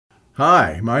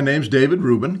Hi, my name's David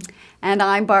Rubin. And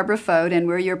I'm Barbara Fote, and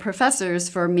we're your professors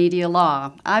for media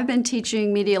law. I've been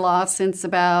teaching media law since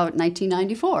about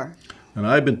 1994. And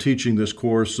I've been teaching this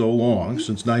course so long,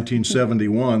 since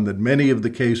 1971, that many of the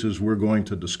cases we're going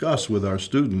to discuss with our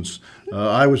students,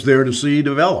 I was there to see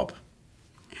develop.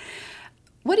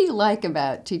 What do you like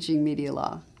about teaching media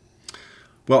law?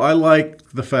 Well, I like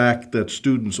the fact that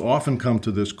students often come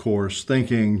to this course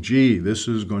thinking, gee, this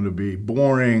is going to be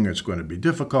boring, it's going to be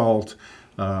difficult,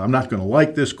 I'm not going to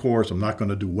like this course, I'm not going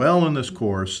to do well in this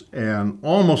course, and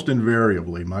almost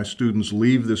invariably my students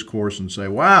leave this course and say,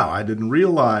 wow, I didn't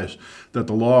realize that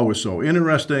the law was so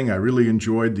interesting, I really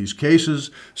enjoyed these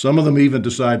cases. Some of them even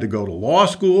decide to go to law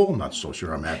school. I'm not so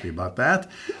sure I'm happy about that.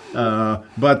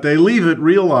 But they leave it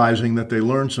realizing that they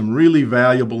learned some really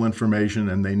valuable information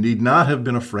and they need not have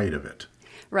been afraid of it.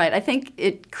 Right. I think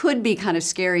it could be kind of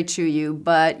scary to you,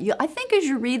 but I think as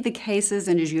you read the cases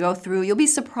and as you go through, you'll be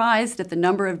surprised at the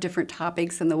number of different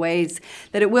topics and the ways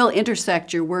that it will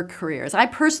intersect your work careers. I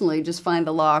personally just find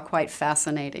the law quite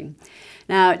fascinating.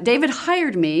 Now, David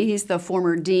hired me. He's the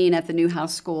former dean at the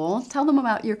Newhouse School. Tell them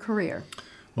about your career.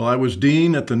 Well, I was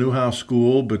dean at the Newhouse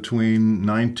School between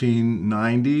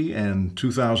 1990 and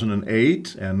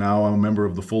 2008, and now I'm a member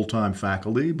of the full-time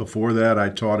faculty. Before that, I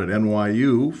taught at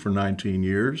NYU for 19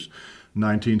 years,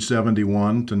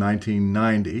 1971 to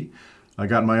 1990. I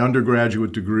got my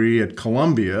undergraduate degree at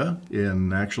Columbia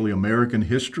in actually American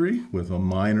history with a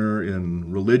minor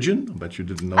in religion. I bet you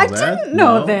didn't know that. I didn't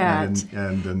know that.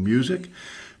 And in music.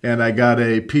 And I got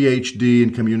a PhD in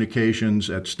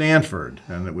communications at Stanford,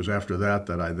 and it was after that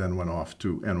that I then went off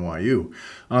to NYU.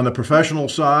 On the professional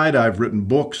side, I've written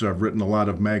books, I've written a lot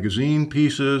of magazine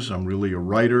pieces, I'm really a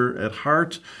writer at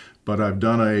heart, but I've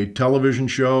done a television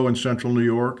show in Central New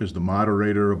York as the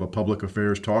moderator of a public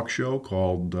affairs talk show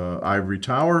called Ivory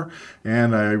Tower,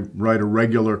 and I write a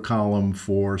regular column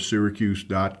for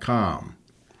Syracuse.com.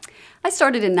 I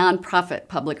started in nonprofit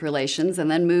public relations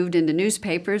and then moved into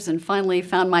newspapers and finally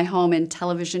found my home in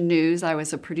television news. I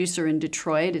was a producer in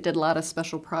Detroit. I did a lot of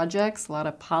special projects, a lot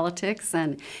of politics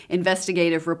and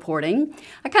investigative reporting.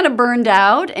 I kind of burned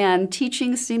out and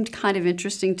teaching seemed kind of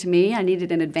interesting to me. I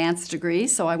needed an advanced degree,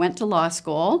 so I went to law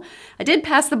school. I did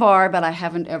pass the bar, but I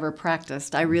haven't ever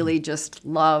practiced. I really just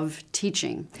love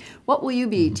teaching. What will you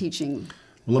be teaching?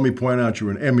 Well, let me point out you're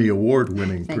an Emmy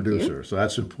Award-winning producer, so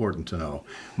that's important to know.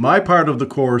 My part of the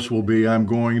course will be I'm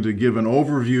going to give an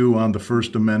overview on the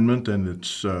First Amendment and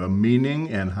its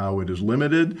meaning and how it is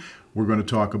limited. We're going to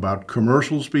talk about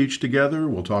commercial speech together.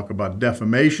 We'll talk about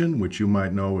defamation, which you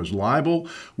might know as libel.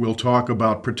 We'll talk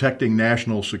about protecting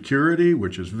national security,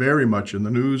 which is very much in the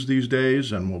news these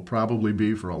days and will probably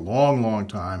be for a long, long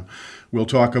time. We'll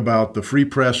talk about the free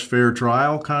press fair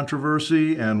trial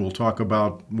controversy, and we'll talk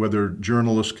about whether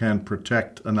journalists can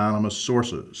protect anonymous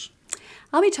sources.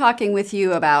 I'll be talking with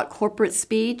you about corporate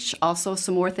speech, also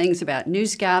some more things about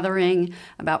news gathering,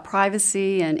 about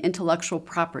privacy and intellectual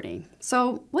property.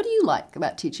 So what do you like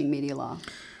about teaching media law?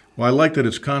 Well, I like that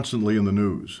it's constantly in the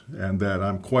news, and that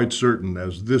I'm quite certain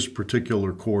as this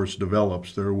particular course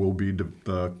develops, there will be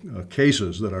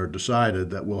cases that are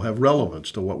decided that will have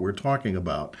relevance to what we're talking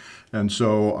about. And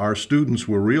so our students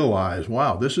will realize,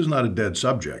 wow, this is not a dead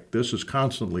subject. This is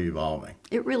constantly evolving.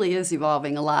 It really is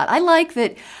evolving a lot. I like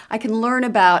that I can learn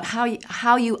about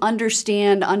how you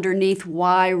understand underneath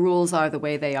why rules are the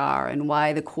way they are and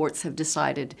why the courts have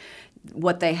decided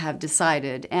what they have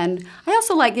decided. And I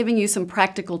also like giving you some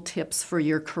practical tips for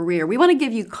your career. We want to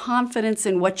give you confidence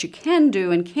in what you can do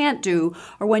and can't do,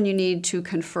 or when you need to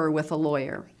confer with a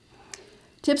lawyer.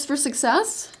 Tips for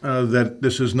success? That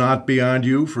this is not beyond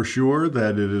you for sure,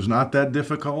 that it is not that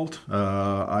difficult.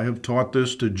 I have taught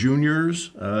this to juniors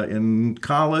in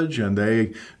college, and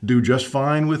they do just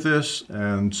fine with this.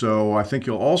 And so I think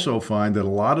you'll also find that a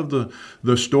lot of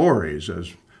the stories,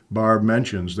 as Barb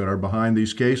mentions, that are behind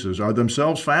these cases are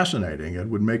themselves fascinating. It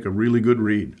would make a really good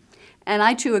read. And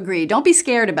I too agree. Don't be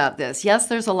scared about this. Yes,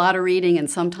 there's a lot of reading and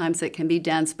sometimes it can be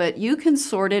dense, but you can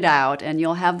sort it out, and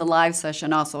you'll have the live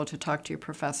session also to talk to your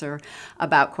professor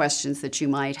about questions that you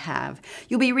might have.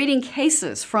 You'll be reading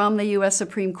cases from the U.S.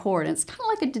 Supreme Court, and it's kind of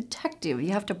like a detective. You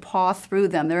have to paw through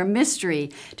them. They're a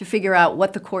mystery to figure out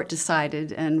what the court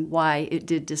decided and why it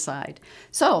did decide.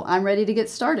 So I'm ready to get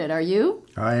started. Are you?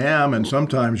 I am, and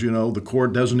sometimes, you know, the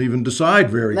court doesn't even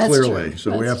decide very That's clearly, true. so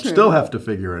That's we true. still have to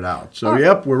figure it out. So, All right.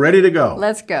 Yep, we're ready to go.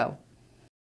 Let's go.